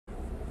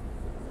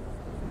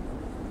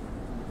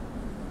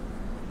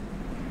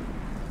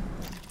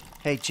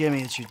Hey,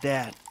 Jimmy, it's your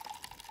dad.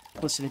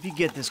 Listen, if you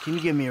get this, can you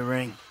give me a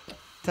ring?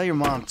 Tell your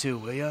mom, too,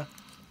 will ya?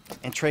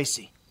 And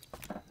Tracy.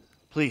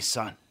 Please,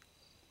 son.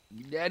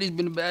 Your daddy's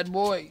been a bad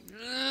boy.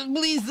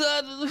 Please,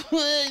 son.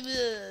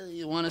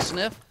 You want a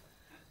sniff?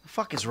 The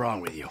fuck is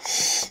wrong with you?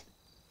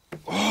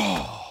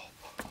 Oh.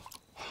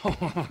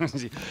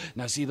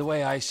 Now, see, the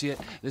way I see it,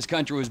 this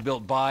country was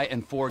built by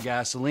and for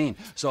gasoline.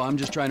 So I'm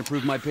just trying to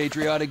prove my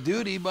patriotic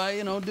duty by,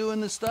 you know,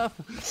 doing this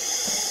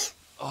stuff.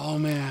 Oh,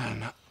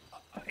 man.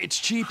 It's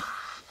cheap,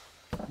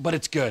 but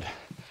it's good.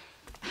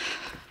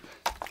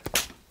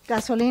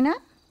 Gasolina?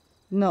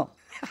 No.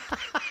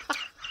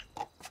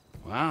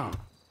 Wow.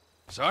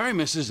 Sorry,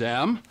 Mrs.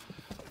 M.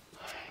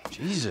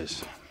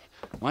 Jesus.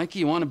 Mikey,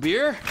 you want a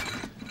beer?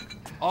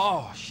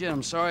 Oh, shit,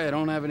 I'm sorry I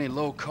don't have any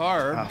low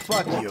carb. Oh,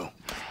 fuck you.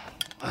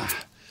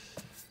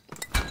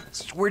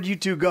 So where'd you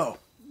two go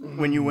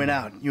when you went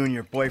out, you and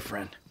your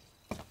boyfriend?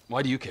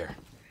 Why do you care?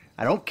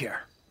 I don't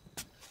care.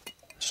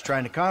 Just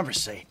trying to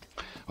conversate.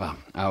 Well,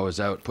 I was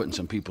out putting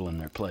some people in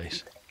their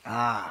place.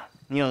 Ah,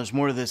 you know, there's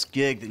more to this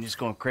gig than just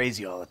going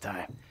crazy all the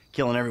time,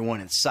 killing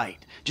everyone in sight.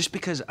 Just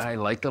because I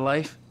like the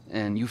life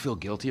and you feel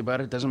guilty about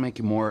it doesn't make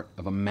you more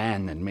of a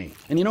man than me.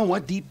 And you know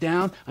what? Deep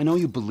down, I know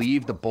you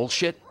believe the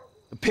bullshit.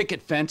 The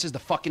picket fences, the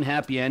fucking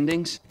happy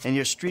endings. And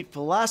your street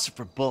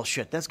philosopher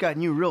bullshit, that's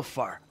gotten you real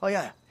far. Oh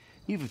yeah,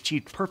 you've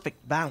achieved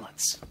perfect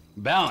balance.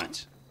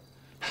 Balance?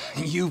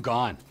 You've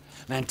gone.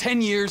 Man,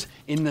 10 years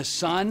in the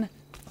sun,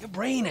 your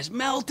brain is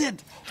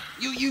melted.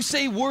 You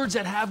say words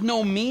that have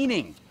no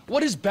meaning.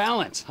 What is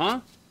balance,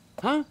 huh?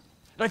 Huh?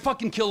 Did I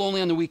fucking kill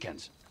only on the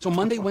weekends? So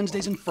Monday,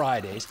 Wednesdays, and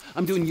Fridays,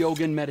 I'm doing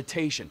yoga and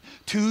meditation.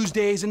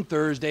 Tuesdays and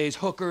Thursdays,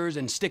 hookers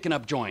and sticking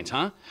up joints,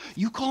 huh?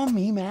 You call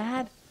me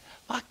mad?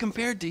 Fuck,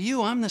 compared to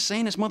you, I'm the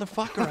sanest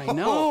motherfucker I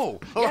know.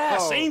 Yeah,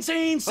 sane.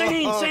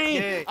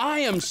 Okay. I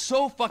am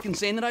so fucking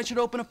sane that I should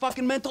open a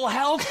fucking mental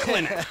health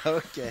clinic.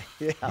 Okay,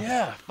 yeah.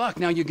 Yeah, fuck,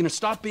 now you're gonna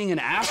stop being an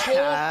asshole?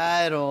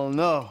 I don't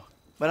know,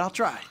 but I'll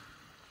try.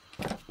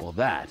 Well,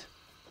 that,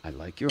 I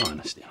like your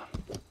honesty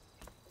on.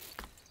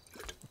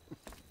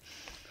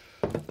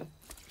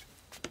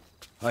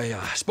 I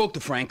spoke to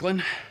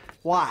Franklin.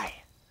 Why?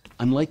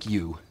 Unlike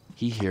you,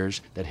 he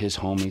hears that his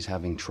homie's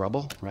having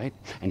trouble, right?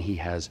 And he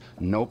has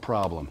no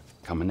problem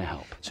coming to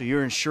help. So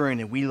you're ensuring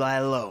that we lie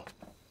low.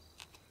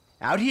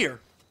 Out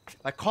here,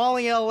 by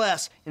calling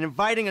LS and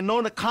inviting a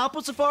known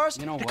accomplice of ours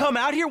You know to what? come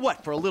out here,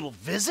 what, for a little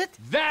visit?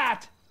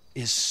 That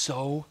is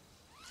so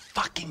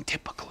fucking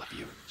typical of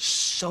you.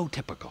 So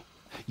typical.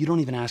 You don't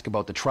even ask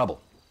about the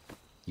trouble.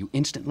 You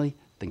instantly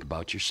think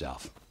about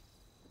yourself.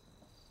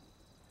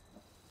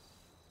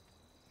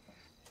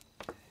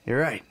 You're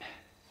right.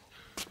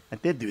 I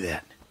did do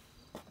that.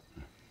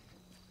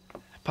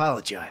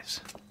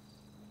 Apologize.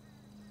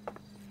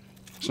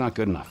 It's not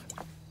good enough.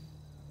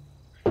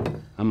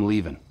 I'm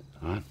leaving,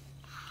 huh?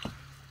 I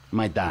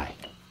might die.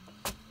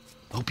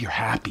 Hope you're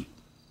happy.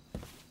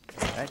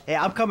 Right? Hey,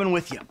 I'm coming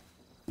with you.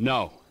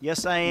 No.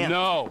 Yes, I am.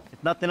 No.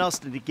 If nothing else,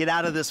 to get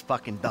out of this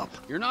fucking dump.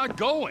 You're not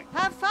going.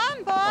 Have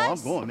fun, boys. Oh,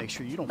 I'm going. Make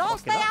sure you don't Don't fuck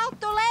stay it up.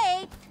 out too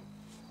late.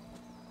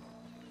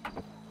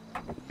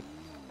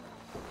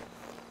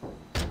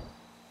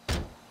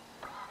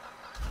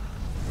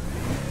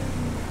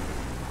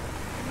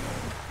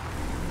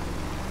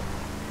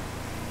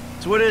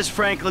 So what is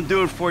Franklin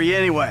doing for you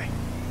anyway?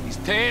 He's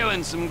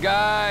tailing some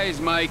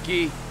guys,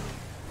 Mikey.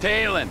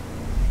 Tailing.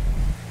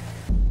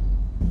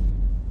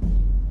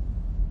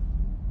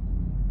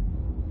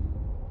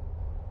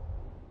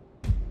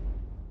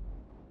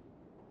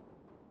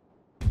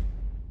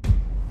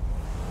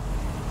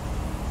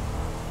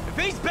 If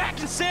he's back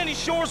in Sandy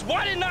Shores,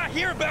 why didn't I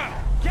hear about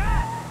it?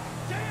 God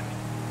damn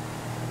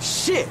it!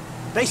 Shit!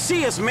 They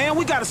see us, man.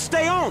 We gotta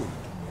stay on 'em.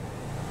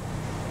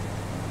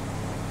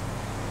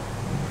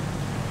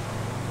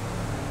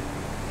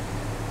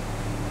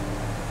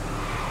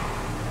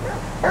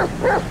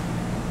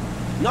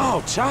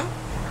 No, Chop.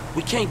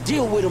 We can't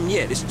deal with them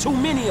yet. There's too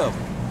many of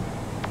them.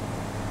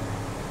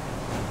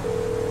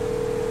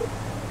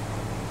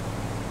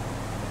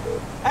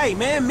 Hey,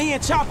 man, me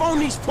and Chop on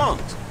these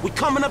punks. We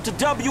coming up to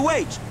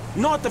WH,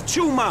 north of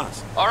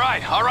Chumas. All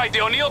right.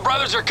 The O'Neill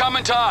brothers are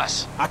coming to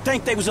us. I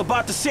think they was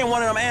about to send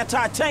one of them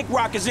anti-tank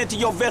rockets into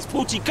your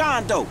Vespucci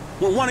condo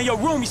when one of your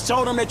roomies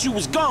told them that you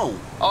was gone.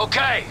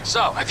 Okay,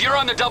 so if you're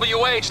on the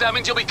WH, that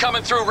means you'll be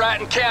coming through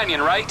Ratton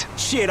Canyon, right?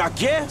 Shit, I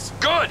guess.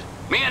 Good.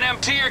 Me and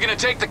MT are gonna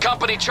take the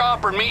company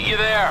chopper and meet you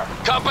there.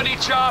 Company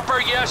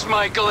chopper, yes,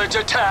 Michael, it's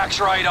a tax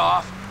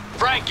write-off.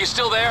 Frank, you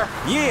still there?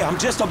 Yeah, I'm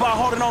just about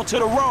holding on to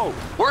the road.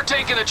 We're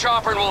taking the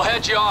chopper and we'll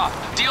head you off.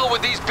 Deal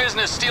with these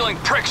business-stealing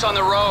pricks on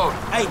the road.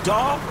 Hey,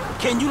 dawg,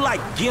 can you, like,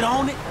 get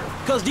on it?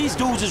 Cause these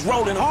dudes is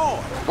rolling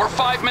hard. We're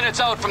 5 minutes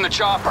out from the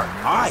chopper. All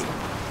right.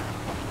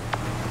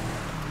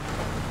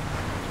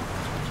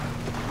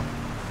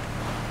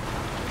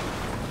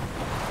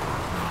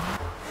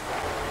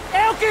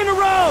 Elk in the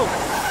road!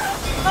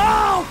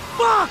 Oh,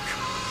 fuck!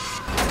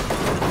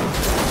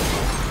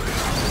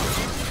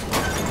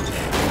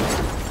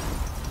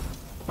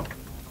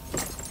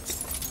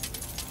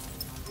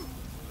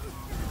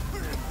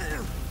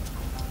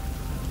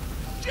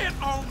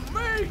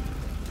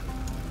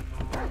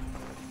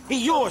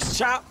 He yours,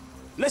 Chop.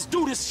 Let's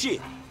do this shit.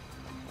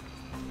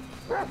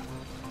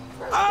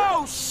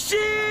 Oh,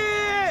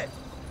 shit!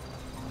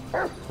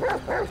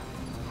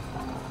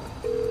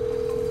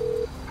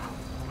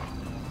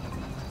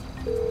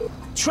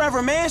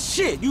 Trevor, man,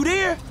 shit, you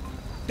there?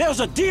 There was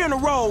a deer in the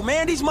road,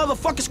 man. These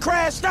motherfuckers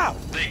crashed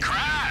out. They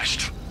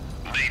crashed?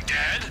 They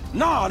dead?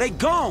 Nah, they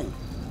gone.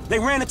 They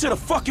ran into the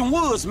fucking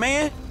woods,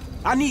 man.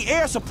 I need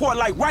air support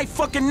like right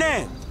fucking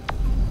now.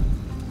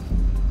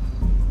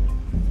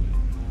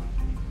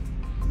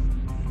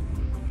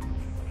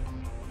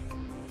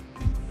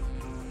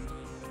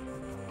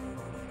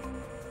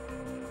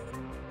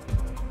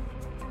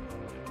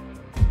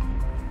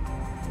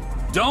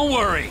 Don't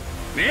worry.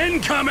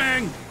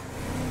 Incoming!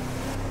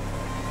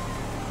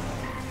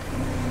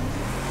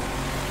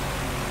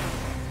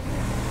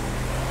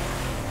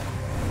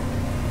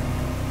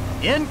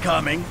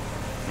 Incoming?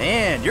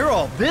 Man, you're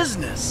all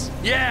business.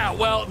 Yeah,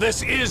 well,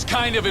 this is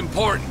kind of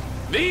important.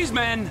 These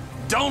men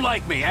don't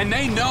like me, and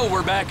they know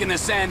we're back in the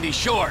sandy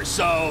shore,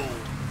 so...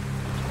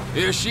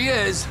 Here she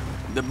is,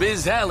 the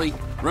Biz Alley.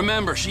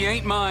 Remember, she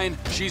ain't mine,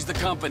 she's the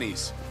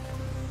company's.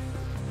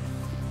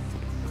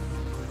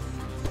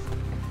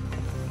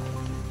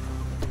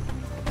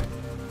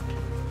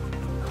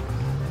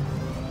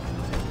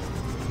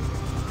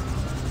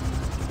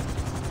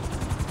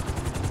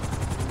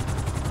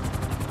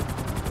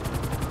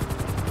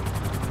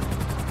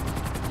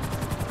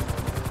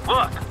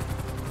 Look,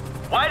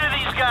 why do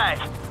these guys,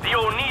 the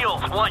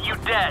O'Neills, want you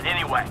dead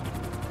anyway?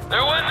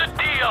 There was a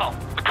deal.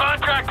 A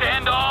contract to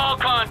end all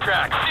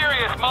contracts.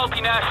 Serious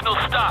multinational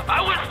stuff. I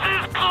was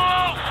this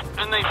close!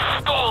 And they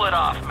stole it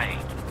off me.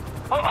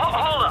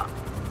 Hold up.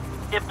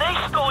 If they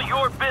stole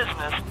your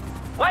business,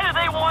 why do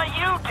they want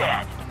you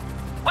dead?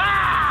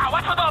 Wow!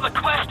 What's with all the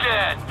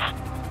questions?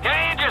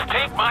 Can't you just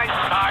take my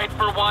side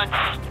for once?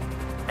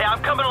 Hey,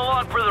 I'm coming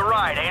along for the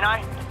ride, ain't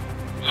I?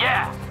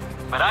 Yeah.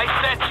 But I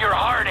sense your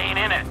heart ain't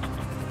in it.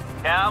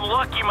 Yeah, I'm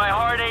lucky my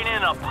heart ain't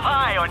in a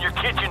pie on your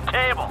kitchen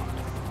table.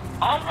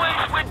 Always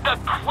with the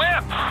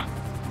quips.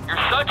 You're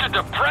such a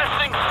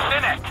depressing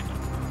cynic.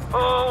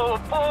 Oh,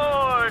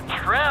 poor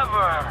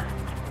Trevor.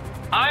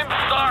 I'm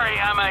sorry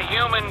I'm a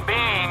human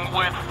being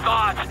with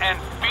thoughts and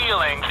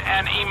feelings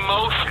and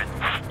emotions.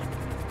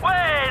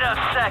 Wait a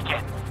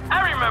second.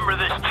 I remember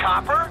this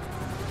chopper.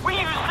 We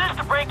used this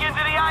to break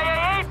into the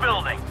IAA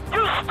building.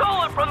 You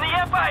stole it from the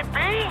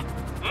FIB?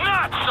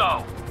 Not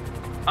so!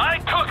 I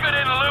took it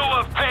in lieu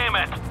of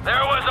payment.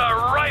 There was a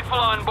rifle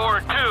on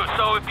board, too,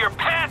 so if your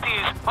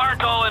panties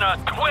aren't all in a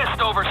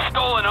twist over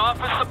stolen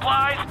office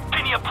supplies,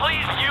 can you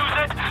please use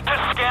it to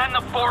scan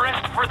the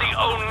forest for the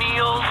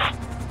O'Neills?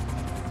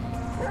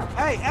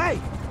 Hey,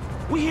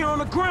 we here on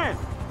the ground.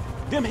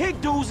 Them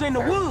hick dudes in the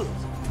woods.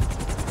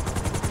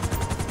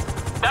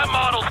 That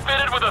model's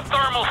fitted with a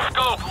thermal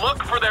scope.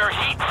 Look for their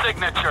heat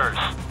signatures.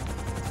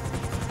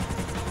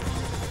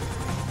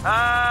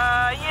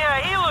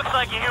 Yeah, he looks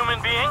like a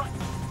human being.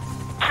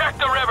 Check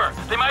the river.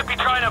 They might be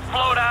trying to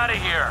float out of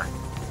here.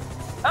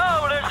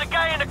 Oh, there's a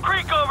guy in the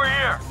creek over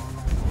here.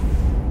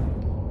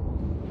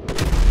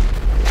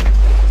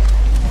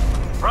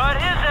 Brought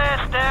his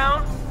ass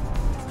down.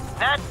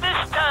 Not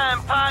this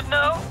time,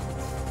 Podno.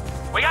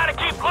 We gotta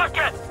keep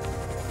looking.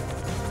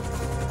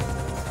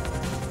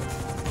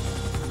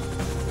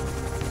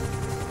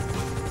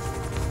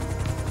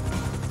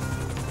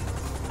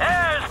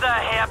 There's the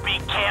happy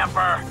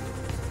camper.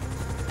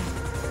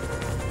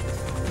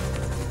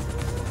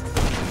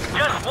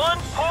 Just one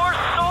poor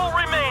soul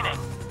remaining.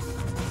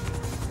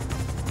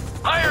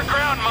 Higher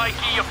ground,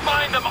 Mikey. You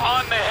find them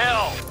on the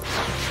hill.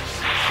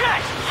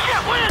 Shit!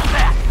 What is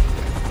that?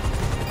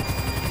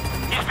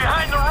 He's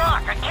behind the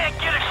rock. I can't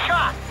get a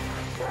shot.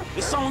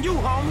 It's on you,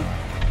 homie.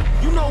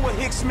 You know what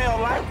hicks smell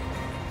like.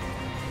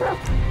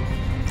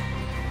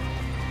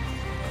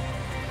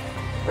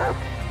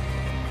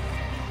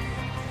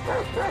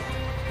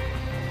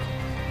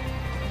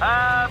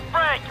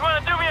 Frank, you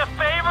wanna do me a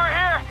favor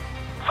here?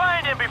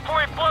 Find him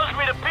before he blows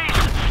me to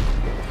pieces.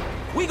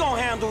 We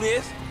gonna handle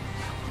this.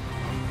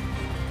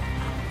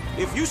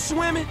 If you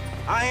swimming,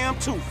 I am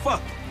too.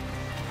 Fuck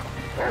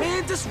it.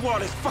 Man, this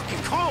water's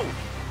fucking cold.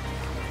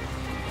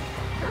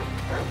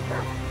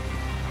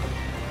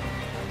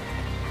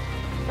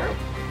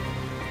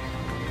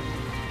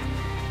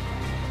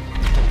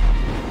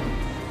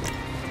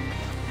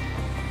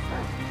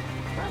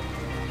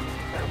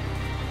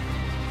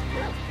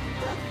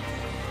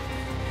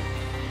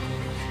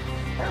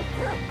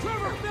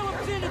 Trevor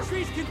Phillips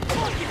Industries can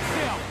fuck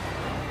itself!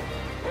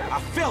 I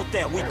felt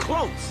that. We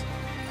close.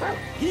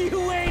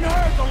 You ain't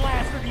heard the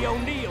last of the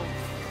O'Neills.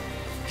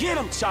 Get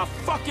him, Chop.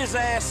 Fuck his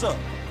ass up.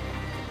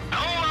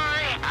 Don't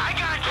worry, I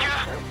got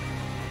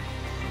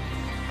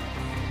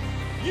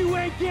you. You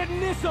ain't getting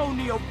this,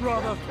 O'Neill,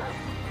 brother.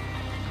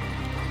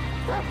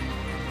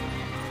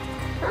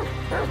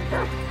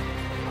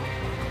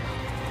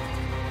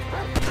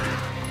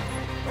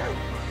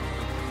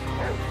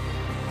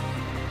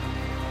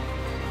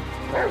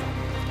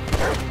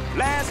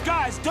 Last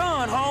guy's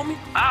done, homie.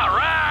 All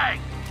right.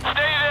 Stay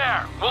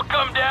there. We'll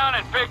come down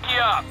and pick you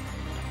up.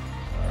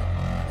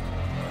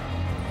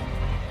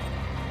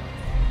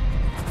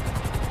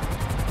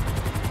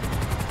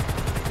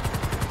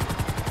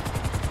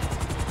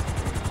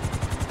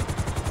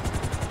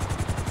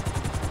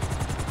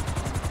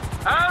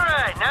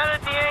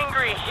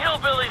 three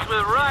hillbillies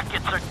with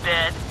rockets are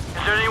dead,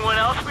 is there anyone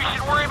else we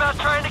should worry about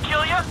trying to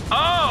kill you?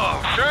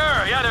 Oh,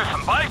 sure. Yeah, there's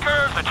some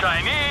bikers, the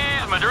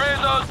Chinese,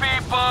 Madrizo's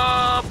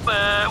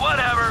people,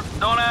 whatever.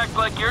 Don't act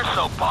like you're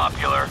so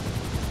popular.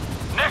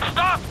 Next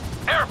stop,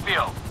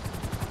 airfield.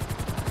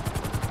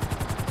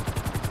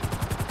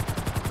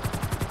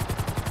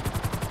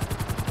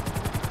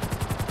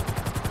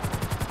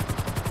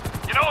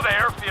 You know the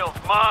airfield's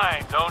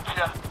mine, don't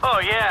you? Oh,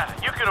 yeah.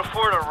 You can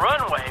afford a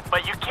runway,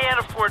 but you can't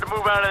afford to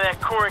move out of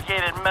that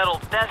corrugated metal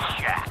death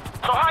shack.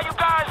 So how you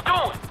guys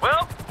doing?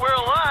 Well, we're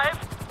alive.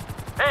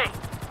 Hey,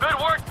 good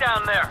work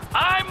down there.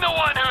 I'm the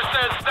one who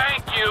says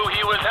thank you.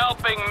 He was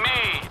helping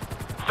me.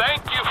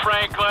 Thank you,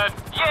 Franklin.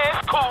 Yeah,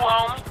 it's cool,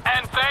 homie.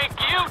 And thank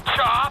you,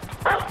 Chop.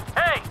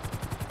 Hey,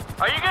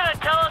 are you gonna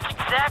tell us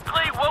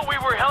exactly what we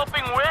were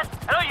helping with?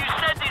 I know you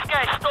said these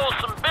guys stole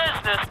some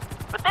business,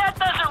 but that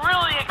doesn't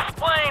really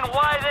explain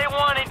why they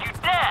wanted you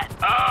dead.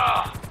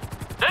 Oh,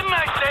 didn't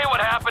I say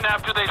what happened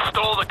after they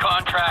stole the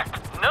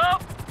contract?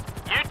 Nope,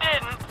 you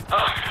didn't.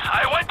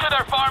 I went to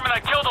their farm and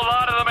I killed a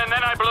lot of them and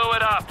then I blew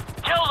it up.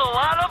 Killed a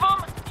lot of them?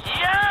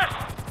 Yes!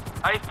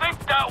 I think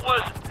that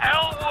was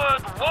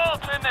Elwood,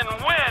 Walton, and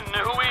Wynn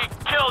who we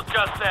killed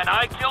just then.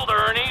 I killed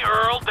Ernie,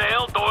 Earl,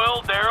 Dale,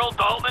 Doyle, Daryl,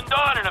 Dalton, and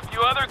Don, and a few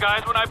other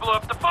guys when I blew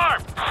up the farm.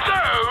 So,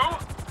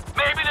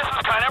 maybe this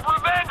is kind of a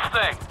revenge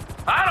thing.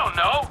 I don't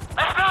know.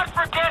 Let's not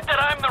forget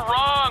that I'm the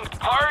wrong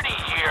party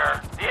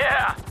here.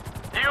 Yeah,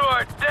 you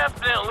are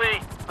definitely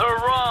the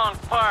wrong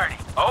party.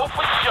 Oh,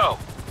 for sure.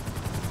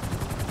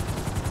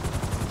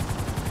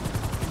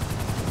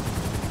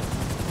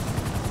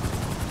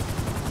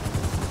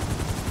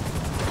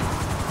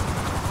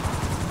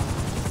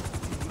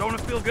 Don't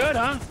it feel good,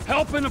 huh?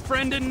 Helping a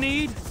friend in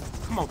need?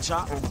 Come on,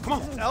 Chop. Come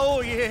on.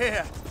 Oh,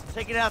 yeah.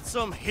 Taking out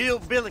some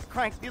hillbilly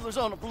crank dealers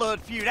on a blood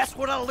feud. That's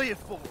what I live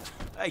for.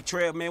 Hey,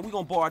 Trev, man, we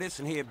gonna borrow this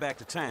and head back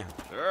to town.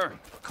 Sure.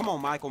 Come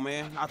on, Michael,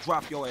 man. I'll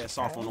drop your ass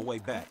off on the way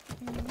back.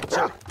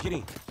 Chop, get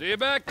in. See you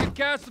back at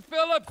Castle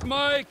Phillips,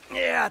 Mike.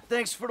 Yeah,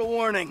 thanks for the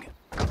warning.